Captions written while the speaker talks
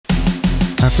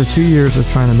After 2 years of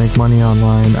trying to make money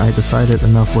online, I decided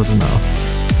enough was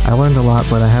enough. I learned a lot,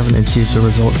 but I haven't achieved the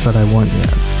results that I want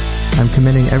yet. I'm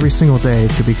committing every single day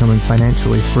to becoming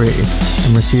financially free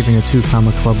and receiving a 2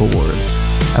 Comma Club award.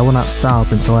 I will not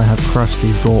stop until I have crushed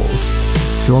these goals.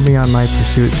 Join me on my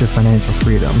pursuit to financial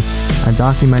freedom. I'm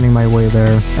documenting my way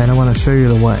there, and I want to show you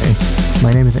the way.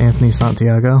 My name is Anthony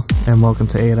Santiago, and welcome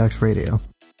to A8X Radio.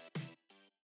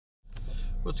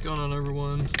 What's going on,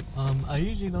 everyone? I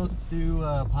usually don't do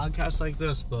podcasts like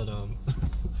this, but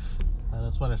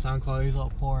that's why the sound quality is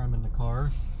all poor. I'm in the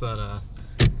car, but I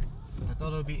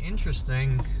thought it would be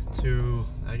interesting to,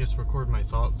 I guess, record my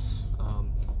thoughts.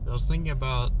 I was thinking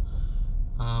about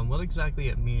what exactly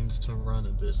it means to run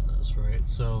a business, right?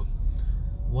 So,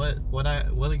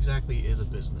 what exactly is a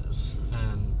business?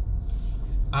 And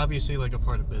obviously, like, a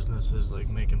part of business is like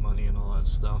making money and all that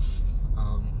stuff.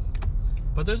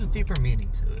 But there's a deeper meaning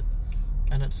to it,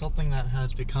 and it's something that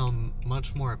has become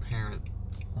much more apparent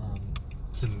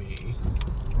to me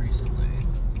recently.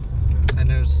 And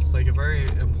there's like a very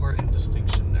important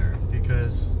distinction there,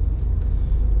 because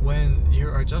when you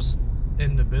are just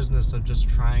in the business of just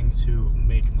trying to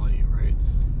make money, right?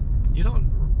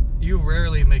 You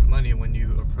rarely make money when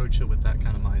you approach it with that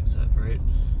kind of mindset, right?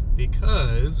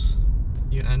 Because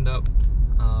you end up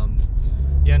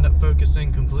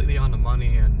focusing completely on the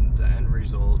money and the end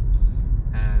result,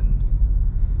 and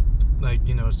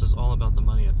it's just all about the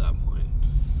money at that point.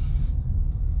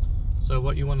 So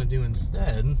what you want to do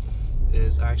instead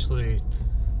is actually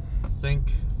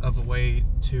think of a way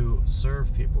to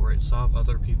serve people, right? Solve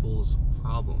other people's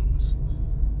problems.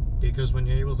 Because when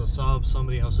you're able to solve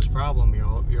somebody else's problem,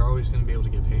 you're always going to be able to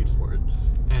get paid for it.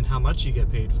 And how much you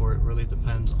get paid for it really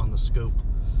depends on the scope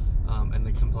and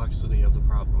the complexity of the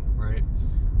problem, right?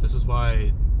 This is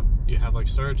why you have like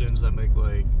surgeons that make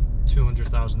like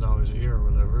 $200,000 a year or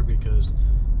whatever, because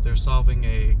they're solving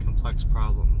a complex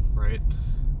problem, right?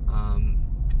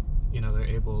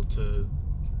 They're able to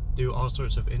do all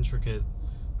sorts of intricate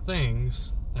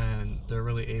things, and they're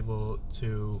really able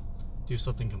to do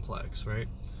something complex, right?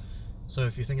 So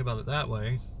if you think about it that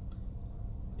way,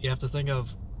 you have to think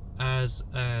of, as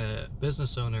a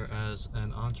business owner, as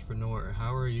an entrepreneur,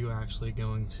 how are you actually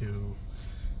going to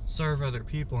serve other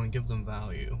people and give them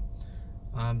value?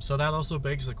 So that also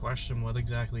begs the question, what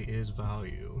exactly is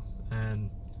value?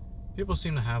 And people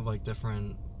seem to have like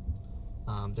different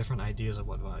ideas of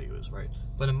what value is, right?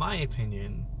 But in my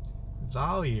opinion,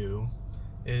 value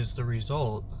is the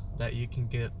result that you can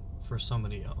get for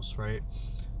somebody else, right?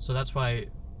 So that's why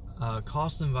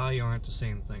cost and value aren't the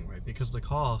same thing, right? Because the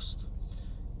cost,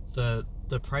 the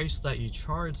price that you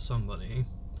charge somebody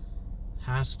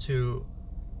has to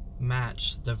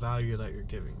match the value that you're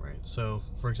giving, right? So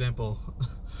for example,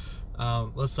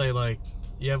 let's say like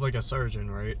you have like a surgeon,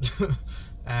 right?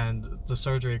 And the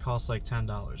surgery costs like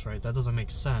 $10, right? That doesn't make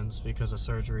sense, because a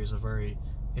surgery is a very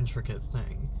intricate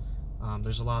thing.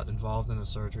 There's a lot involved in a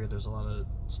surgery. There's a lot of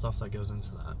stuff that goes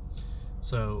into that.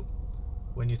 So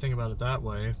when you think about it that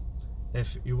way,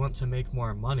 if you want to make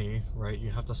more money, right,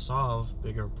 you have to solve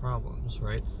bigger problems,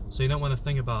 right? So you don't want to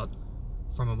think about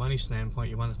from a money standpoint.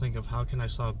 You want to think of, how can I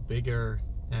solve bigger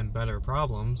and better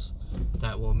problems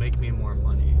that will make me more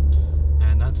money?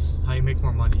 And that's how you make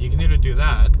more money. You can either do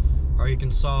that, or you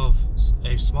can solve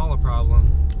a smaller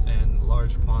problem in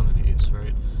large quantities,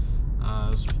 right? I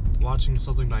was watching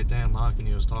something by Dan Lok, and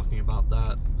he was talking about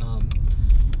that.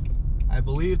 I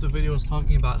believe the video was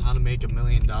talking about how to make $1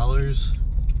 million,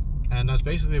 and that's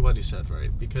basically what he said,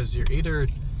 right? Because you're either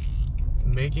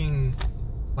making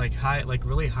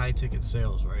really high ticket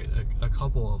sales, right? A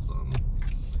couple of them,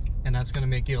 and that's going to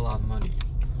make you a lot of money.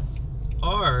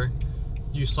 Or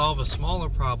you solve a smaller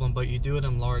problem, but you do it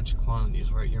in large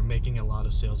quantities, right? You're making a lot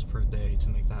of sales per day to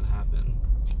make that happen.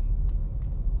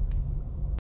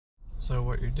 So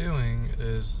what you're doing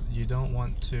is, you don't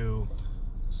want to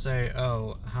say,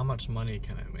 oh, how much money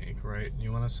can I make, right?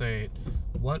 You want to say,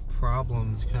 what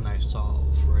problems can I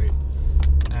solve, right?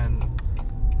 And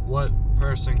what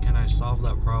person can I solve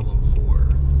that problem for?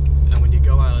 And when you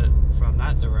go at it from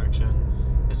that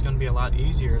direction, it's going to be a lot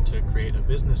easier to create a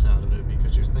business out of it,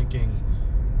 because you're thinking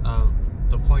of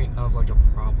the point of like a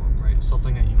problem, right?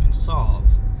 Something that you can solve.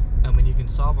 And when you can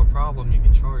solve a problem, you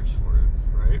can charge for it,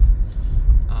 right?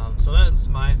 So that's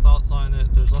my thoughts on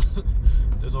it. There's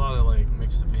a lot of like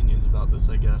mixed opinions about this,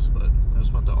 I guess, but I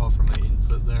just want to offer my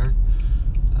input there.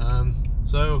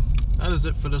 So that is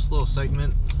it for this little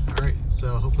segment. Alright,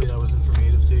 so hopefully that was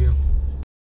informative to you.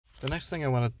 The next thing I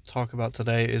want to talk about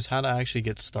today is how to actually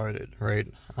get started, right?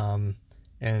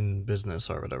 In business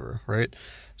or whatever, right?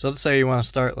 So let's say you want to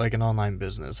start like an online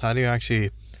business. How do you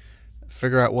actually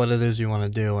figure out what it is you want to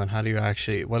do and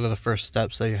what are the first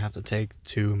steps that you have to take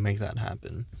to make that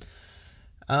happen.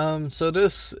 So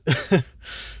this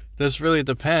this really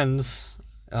depends,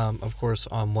 of course,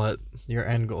 on what your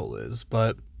end goal is,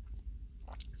 but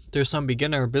there's some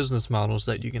beginner business models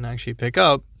that you can actually pick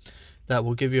up that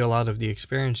will give you a lot of the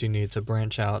experience you need to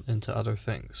branch out into other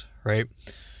things, right?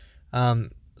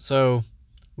 So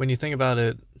when you think about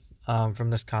it from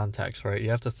this context, right, you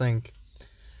have to think,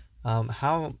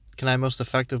 how can I most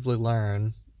effectively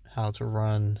learn how to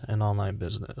run an online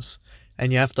business?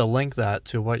 And you have to link that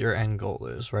to what your end goal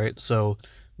is, right? So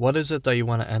what is it that you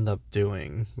want to end up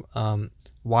doing?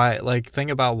 Think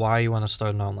about why you want to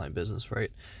start an online business,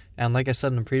 right? And like I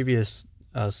said in the previous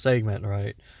segment,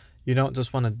 right, you don't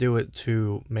just want to do it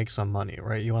to make some money,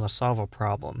 right? You want to solve a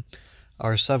problem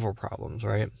or several problems,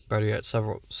 right? Better yet,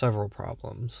 several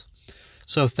problems.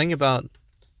 So think about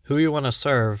who you want to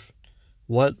serve,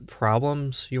 what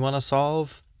problems you want to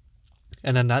solve,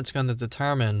 and then that's going to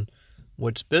determine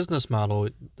which business model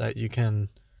that you can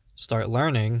start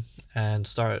learning and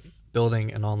start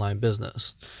building an online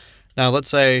business. Now, let's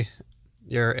say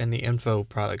you're in the info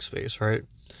product space, right?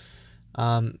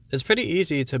 It's pretty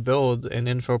easy to build an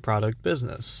info product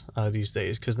business these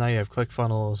days, because now you have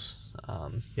ClickFunnels,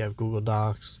 you have Google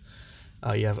Docs,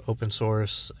 you have open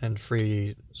source and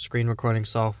free screen recording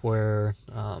software,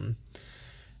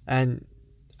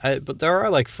 but there are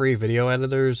like free video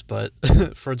editors, but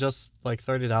for just like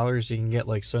 $30 you can get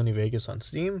like Sony Vegas on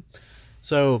Steam.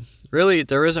 So really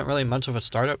there isn't really much of a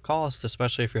startup cost,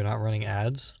 especially if you're not running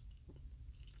ads.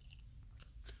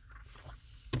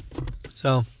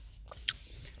 So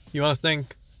you want to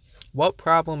think, what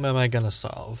problem am I going to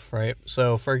solve, right?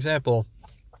 So for example,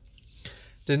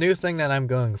 the new thing that I'm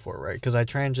going for, right, because I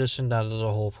transitioned out of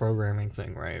the whole programming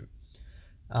thing, right?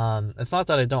 It's not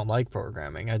that I don't like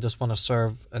programming. I just want to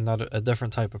serve a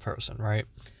different type of person, right?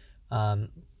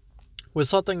 With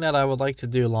something that I would like to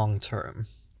do long term.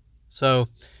 So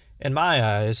in my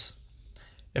eyes,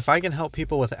 if I can help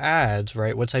people with ads,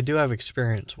 right, which I do have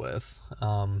experience with,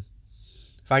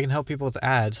 if I can help people with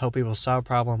ads, help people solve a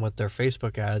problem with their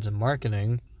Facebook ads and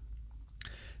marketing,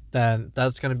 then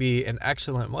that's going to be an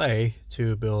excellent way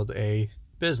to build a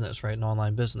business, right? An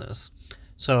online business.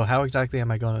 So how exactly am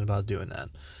I going about doing that?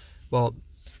 Well,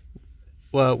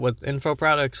 with info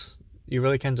products, you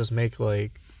really can just make a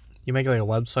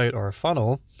website or a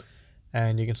funnel,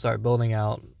 and you can start building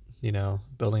out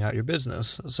your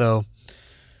business. So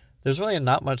there's really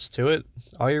not much to it.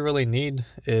 All you really need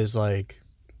is like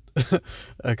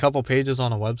a couple pages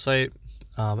on a website,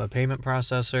 a payment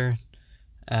processor,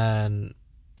 and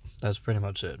that's pretty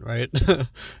much it, right?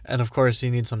 And of course you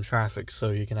need some traffic so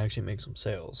you can actually make some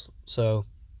sales. So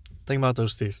think about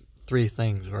those three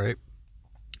things, right?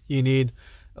 You need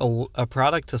a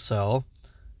product to sell,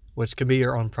 which could be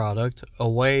your own product, a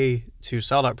way to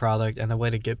sell that product, and a way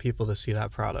to get people to see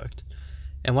that product.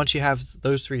 And once you have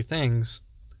those three things,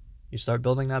 you start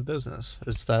building that business.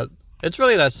 It's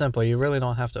really that simple. You really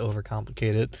don't have to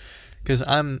overcomplicate it, because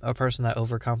I'm a person that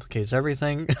overcomplicates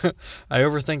everything. I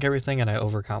overthink everything and I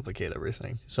overcomplicate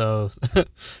everything. So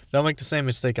don't make the same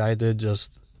mistake I did.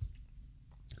 Just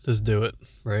do it,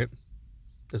 right?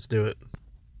 Let's do it.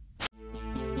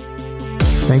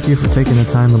 Thank you for taking the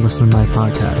time to listen to my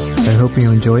podcast. I hope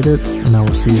you enjoyed it, and I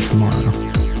will see you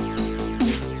tomorrow.